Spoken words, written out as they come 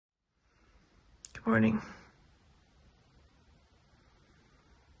Good morning.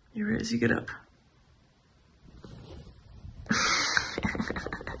 You ready to get up?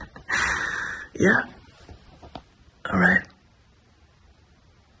 Yeah. All right.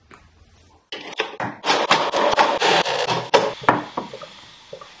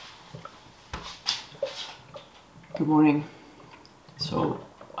 Good morning. So,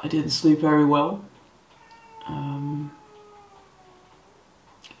 I didn't sleep very well.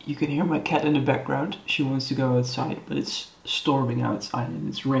 You can hear my cat in the background. She wants to go outside, but it's storming outside and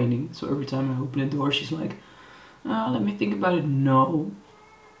it's raining. So every time I open the door, she's like, let me think about it. No.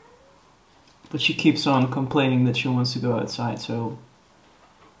 But she keeps on complaining that she wants to go outside, so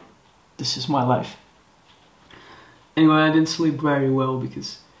this is my life. Anyway, I didn't sleep very well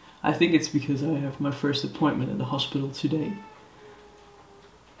because I think it's because I have my first appointment at the hospital today.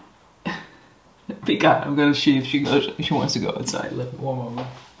 Pika, I'm gonna see if she wants to go outside. Let me one moment.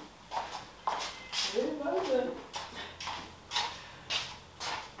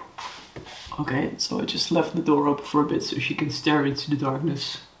 Okay, so I just left the door open for a bit so she can stare into the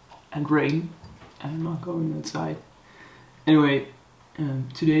darkness and rain. And I'm not going outside. Anyway,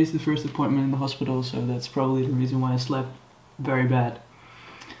 today is the first appointment in the hospital, so that's probably the reason why I slept very bad.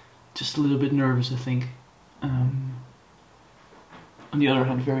 Just a little bit nervous, I think. On the other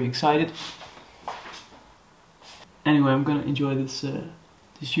hand, very excited. Anyway, I'm gonna enjoy this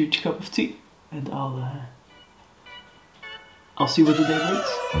huge cup of tea, and I'll see what the day brings.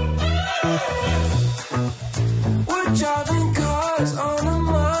 We're driving cars on a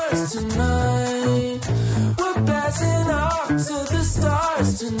Mars tonight. We're passing off to the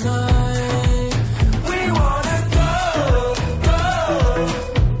stars tonight. We wanna go, go.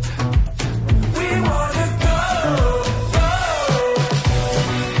 We wanna go,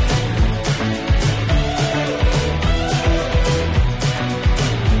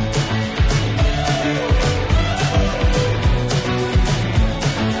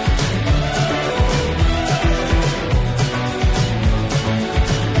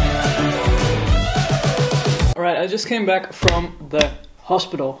 Alright, I just came back from the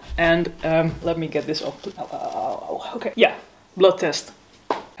hospital and let me get this off. Okay, yeah, blood test.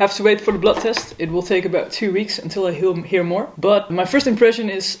 Have to wait for the blood test. It will take about 2 weeks until I hear more. But my first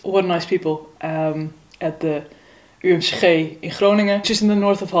impression is what nice people at the UMCG in Groningen, which is in the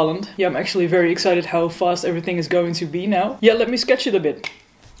north of Holland. Yeah, I'm actually very excited how fast everything is going to be now. Yeah, let me sketch it a bit.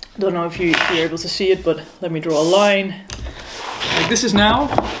 Don't know if you're able to see it, but let me draw a line. Like this is now,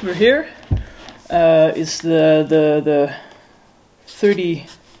 we're here. It's the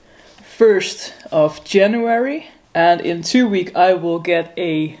 31st of January, and in 2 weeks I will get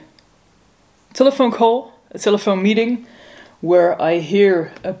a telephone call, a telephone meeting, where I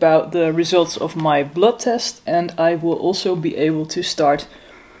hear about the results of my blood test, and I will also be able to start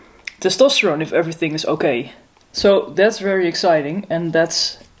testosterone if everything is okay. So that's very exciting, and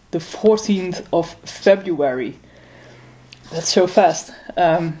that's the 14th of February. That's so fast.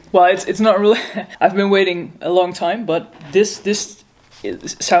 Well, it's not really. I've been waiting a long time, but this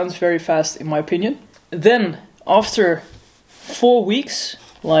sounds very fast in my opinion. Then after 4 weeks,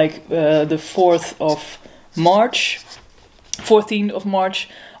 like the 4th of March, 14th of March,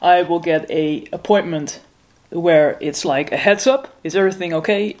 I will get a appointment where it's like a heads up. Is everything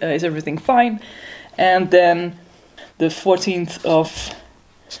okay? Is everything fine? And then the 14th of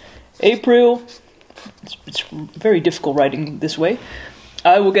April. It's very difficult writing this way.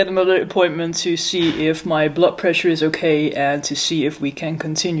 I will get another appointment to see if my blood pressure is okay and to see if we can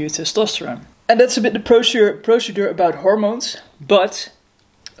continue testosterone. And that's a bit the procedure about hormones. But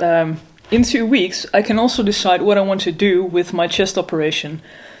in 2 weeks, I can also decide what I want to do with my chest operation.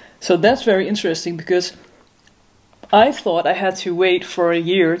 So that's very interesting because I thought I had to wait for a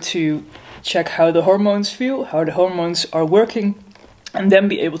year to check how the hormones feel, how the hormones are working, and then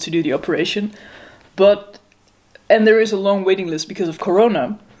be able to do the operation. And there is a long waiting list because of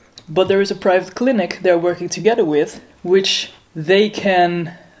Corona, but there is a private clinic they're working together with, which they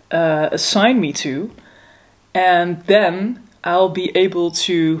can assign me to, and then I'll be able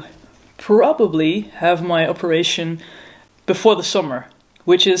to probably have my operation before the summer,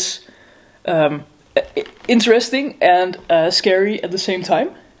 which is interesting and scary at the same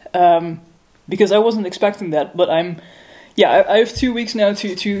time, because I wasn't expecting that, but I have 2 weeks now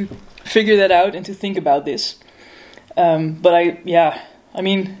to figure that out and to think about this. But I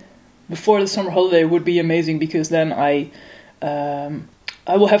mean, before the summer holiday would be amazing because then I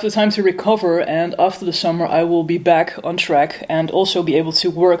will have the time to recover, and after the summer I will be back on track and also be able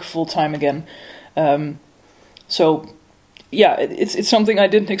to work full time again. So yeah, it's something I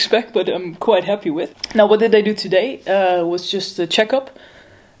didn't expect, but I'm quite happy with. Now, what did I do today? Was just a checkup.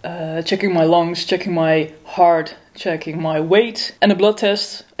 checking my lungs, checking my heart, checking my weight, and a blood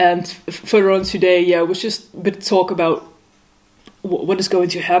test. And further on today, it was just a bit of talk about what is going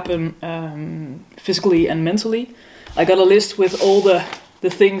to happen physically and mentally. I got a list with all the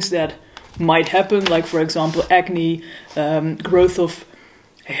things that might happen, like for example acne, growth of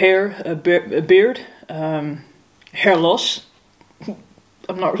hair, a beard, hair loss.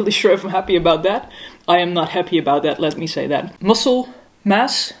 I'm not really sure if I'm happy about that. I am not happy about that, let me say that. Muscle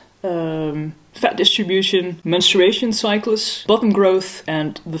mass, fat distribution, menstruation cycles, bottom growth,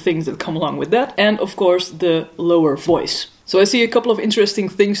 and the things that come along with that. And of course the lower voice. So I see a couple of interesting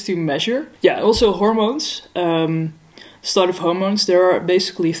things to measure. Yeah, also hormones. Start of hormones. There are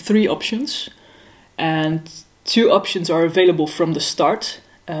basically 3 options. And 2 options are available from the start.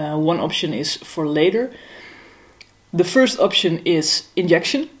 One option is for later. The first option is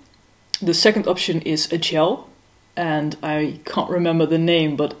injection. The second option is a gel. And I can't remember the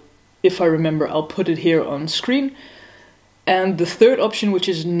name, but if I remember, I'll put it here on screen. And the third option, which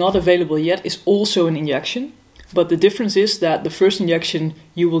is not available yet, is also an injection. But the difference is that the first injection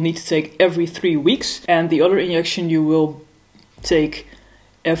you will need to take every 3 weeks, and the other injection you will take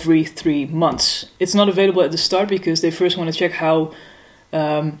every 3 months. It's not available at the start because they first want to check how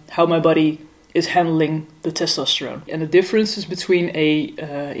my body is handling the testosterone. And the differences between a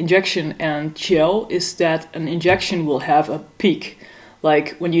injection and gel is that an injection will have a peak.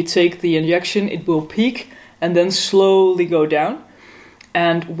 Like when you take the injection, it will peak and then slowly go down.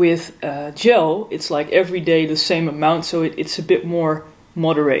 And with gel, it's like every day the same amount, so it's a bit more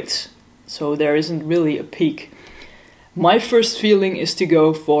moderate. So there isn't really a peak. My first feeling is to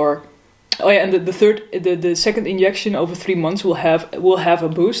go for... Oh yeah, and the second injection over 3 months will have a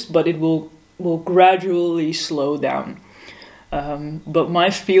boost, but it will gradually slow down. But my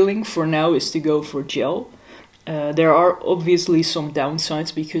feeling for now is to go for gel. There are obviously some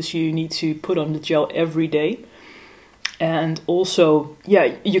downsides because you need to put on the gel every day. And also,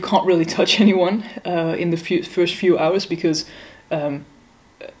 you can't really touch anyone in the first few hours because I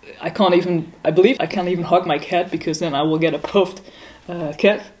believe I can't even hug my cat because then I will get a puffed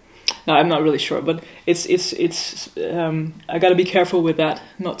cat. No, I'm not really sure, but it's I gotta be careful with that,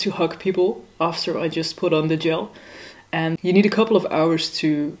 not to hug people after I just put on the gel. And you need a couple of hours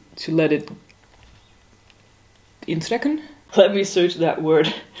to let it intrekken. Let me search that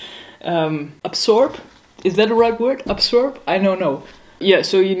word. Absorb. Is that the right word? Absorb? I don't know. Yeah,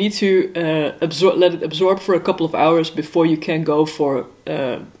 so you need to let it absorb for a couple of hours before you can go for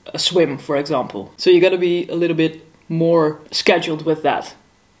a swim, for example. So you got to be a little bit more scheduled with that.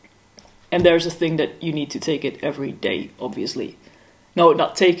 And there's a thing that you need to take it every day, obviously. No,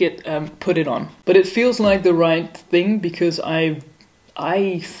 not take it, put it on. But it feels like the right thing because I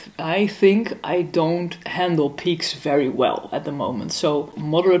think I don't handle peaks very well at the moment. So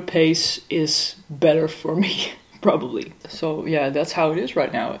moderate pace is better for me, probably. So yeah, that's how it is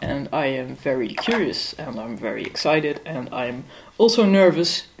right now. And I am very curious and I'm very excited. And I'm also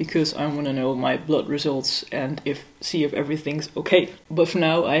nervous because I want to know my blood results and see if everything's okay. But for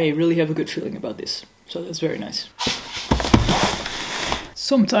now, I really have a good feeling about this. So that's very nice.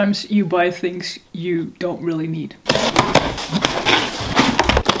 Sometimes you buy things you don't really need.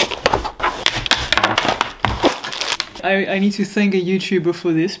 I need to thank a YouTuber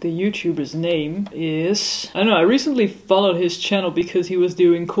for this. The YouTuber's name is... I don't know, I recently followed his channel because he was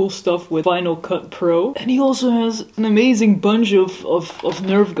doing cool stuff with Final Cut Pro. And he also has an amazing bunch of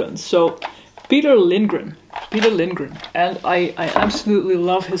Nerfguns. So, Peter Lindgren. And I absolutely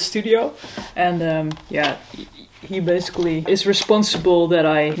love his studio. And he basically is responsible that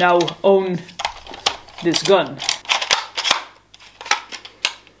I now own this gun.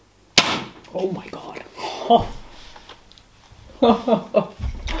 Oh my god. Oh.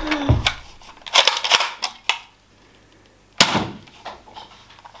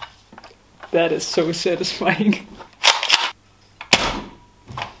 That is so satisfying.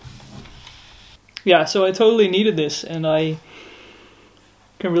 Yeah, so I totally needed this and I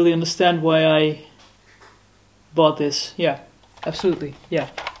can really understand why I bought this. Yeah, absolutely, yeah.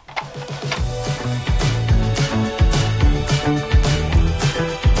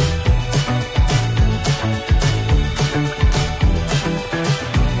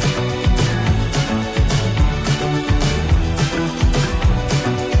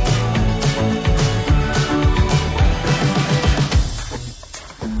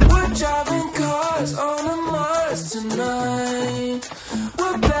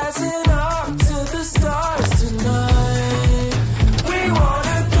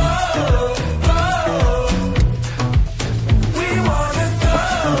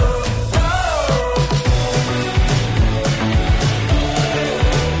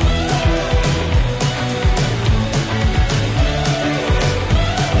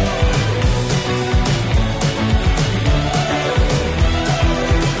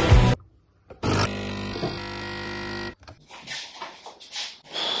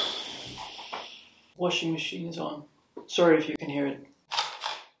 washing machine is on. Sorry if you can hear it.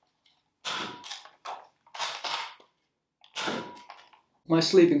 My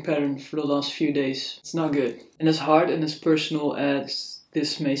sleeping pattern for the last few days, it's not good. And as hard and as personal as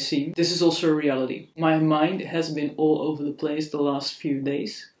this may seem, this is also a reality. My mind has been all over the place the last few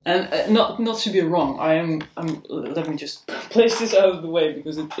days. And not to be wrong, I'm let me just place this out of the way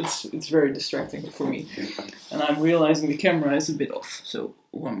because it's very distracting for me. And I'm realizing the camera is a bit off. So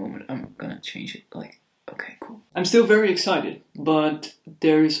one moment, I'm gonna change it. Okay, cool. I'm still very excited, but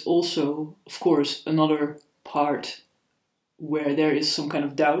there is also, of course, another part where there is some kind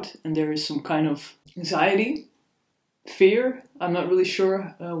of doubt and there is some kind of anxiety, fear. I'm not really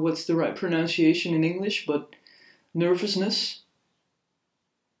sure what's the right pronunciation in English, but nervousness.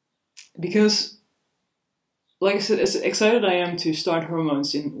 Because, like I said, as excited I am to start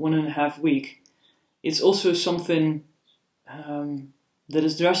hormones in 1.5 weeks, it's also something that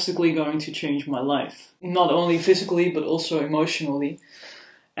is drastically going to change my life. Not only physically, but also emotionally.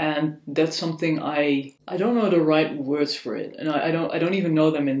 And that's something I don't know the right words for it, and I don't even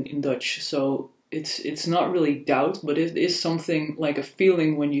know them in Dutch. So it's not really doubt, but it is something like a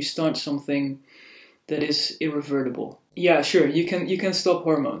feeling when you start something that is irreversible. Yeah, sure, you can stop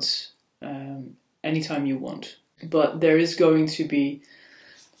hormones anytime you want, but there is going to be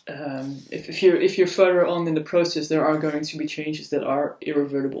if you're further on in the process, there are going to be changes that are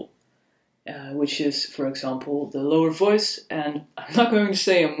irreversible. Which is, for example, the lower voice, and I'm not going to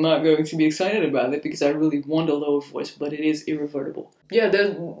say I'm not going to be excited about it because I really want a lower voice, but it is irreversible. Yeah,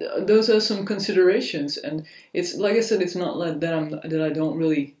 those are some considerations, and it's like I said, it's not like that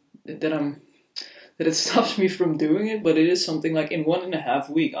it stops me from doing it, but it is something like in 1.5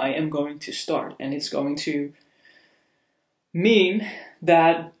 weeks I am going to start, and it's going to mean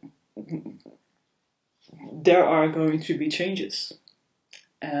that there are going to be changes,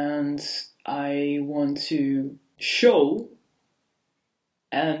 and I want to show,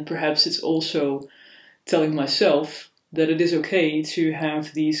 and perhaps it's also telling myself that it is okay to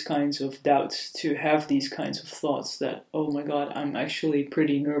have these kinds of doubts, to have these kinds of thoughts that, oh my god, I'm actually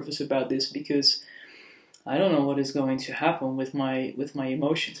pretty nervous about this because I don't know what is going to happen with my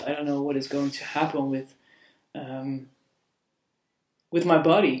emotions. I don't know what is going to happen with my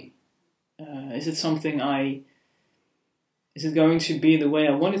body. Is it something Is it going to be the way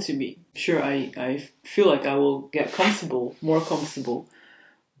I want it to be? Sure, I feel like I will get more comfortable,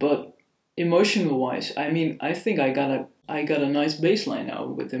 but emotional-wise, I mean, I think I got a nice baseline now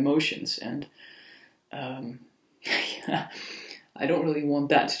with emotions, and I don't really want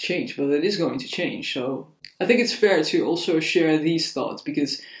that to change, but it is going to change. So I think it's fair to also share these thoughts,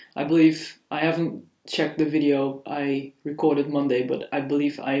 because I believe, I haven't checked the video I recorded Monday, but I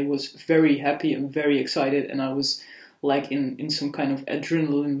believe I was very happy and very excited, and I was like in some kind of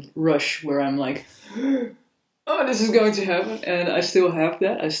adrenaline rush where I'm like, oh, this is going to happen, and I still have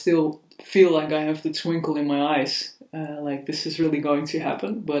that. I still feel like I have the twinkle in my eyes, like this is really going to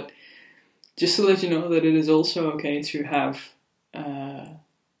happen. But just to let you know that it is also okay to have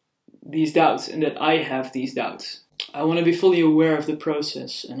these doubts, and that I have these doubts. I want to be fully aware of the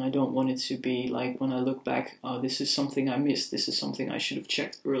process, and I don't want it to be like when I look back, oh, this is something I missed, this is something I should have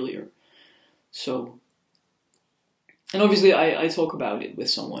checked earlier. So, and obviously I talk about it with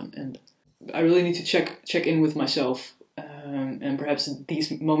someone, and I really need to check in with myself, and perhaps these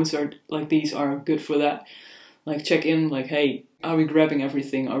moments are good for that. Like check in, like, hey, are we grabbing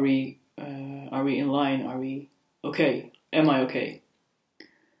everything? Are we in line? Are we okay? Am I okay?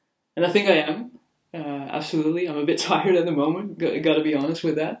 And I think I am. Absolutely. I'm a bit tired at the moment. Gotta be honest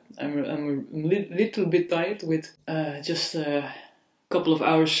with that. I'm a little bit tired with just a couple of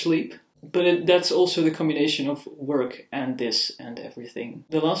hours sleep. But that's also the combination of work and this and everything.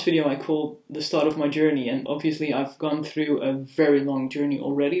 The last video I called the start of my journey, and obviously I've gone through a very long journey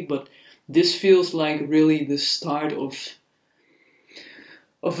already, but this feels like really the start of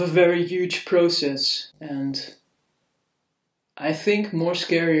a very huge process, and I think more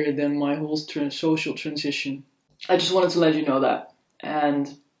scarier than my whole social transition. I just wanted to let you know that,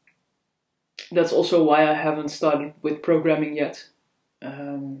 and that's also why I haven't started with programming yet.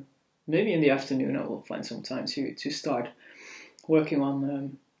 Maybe in the afternoon I will find some time to start working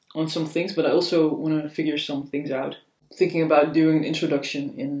on some things, but I also want to figure some things out. Thinking about doing an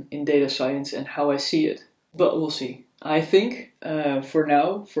introduction in data science and how I see it, but we'll see. I think for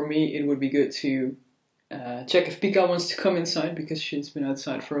now, for me, it would be good to check if Pika wants to come inside, because she's been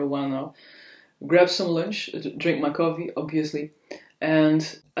outside for a while now. Grab some lunch, drink my coffee, obviously,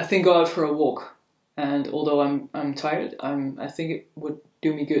 and I think go out for a walk. And although I'm tired, I think it would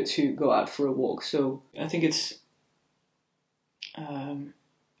do me good to go out for a walk. So I think it's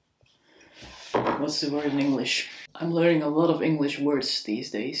what's the word in English? I'm learning a lot of English words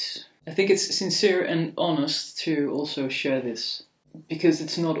these days. I think it's sincere and honest to also share this. Because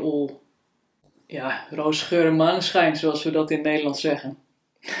it's not all, ja, roze geur en maneschijn, zoals we dat in Nederland zeggen.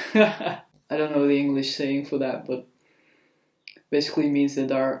 I don't know the English saying for that, but basically means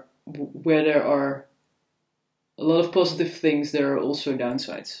that where there are a lot of positive things, there are also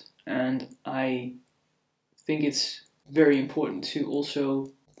downsides. And I think it's very important to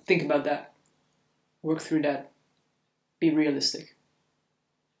also think about that, work through that, be realistic.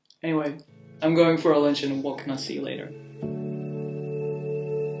 Anyway, I'm going for a lunch and a walk, and I'll see you later.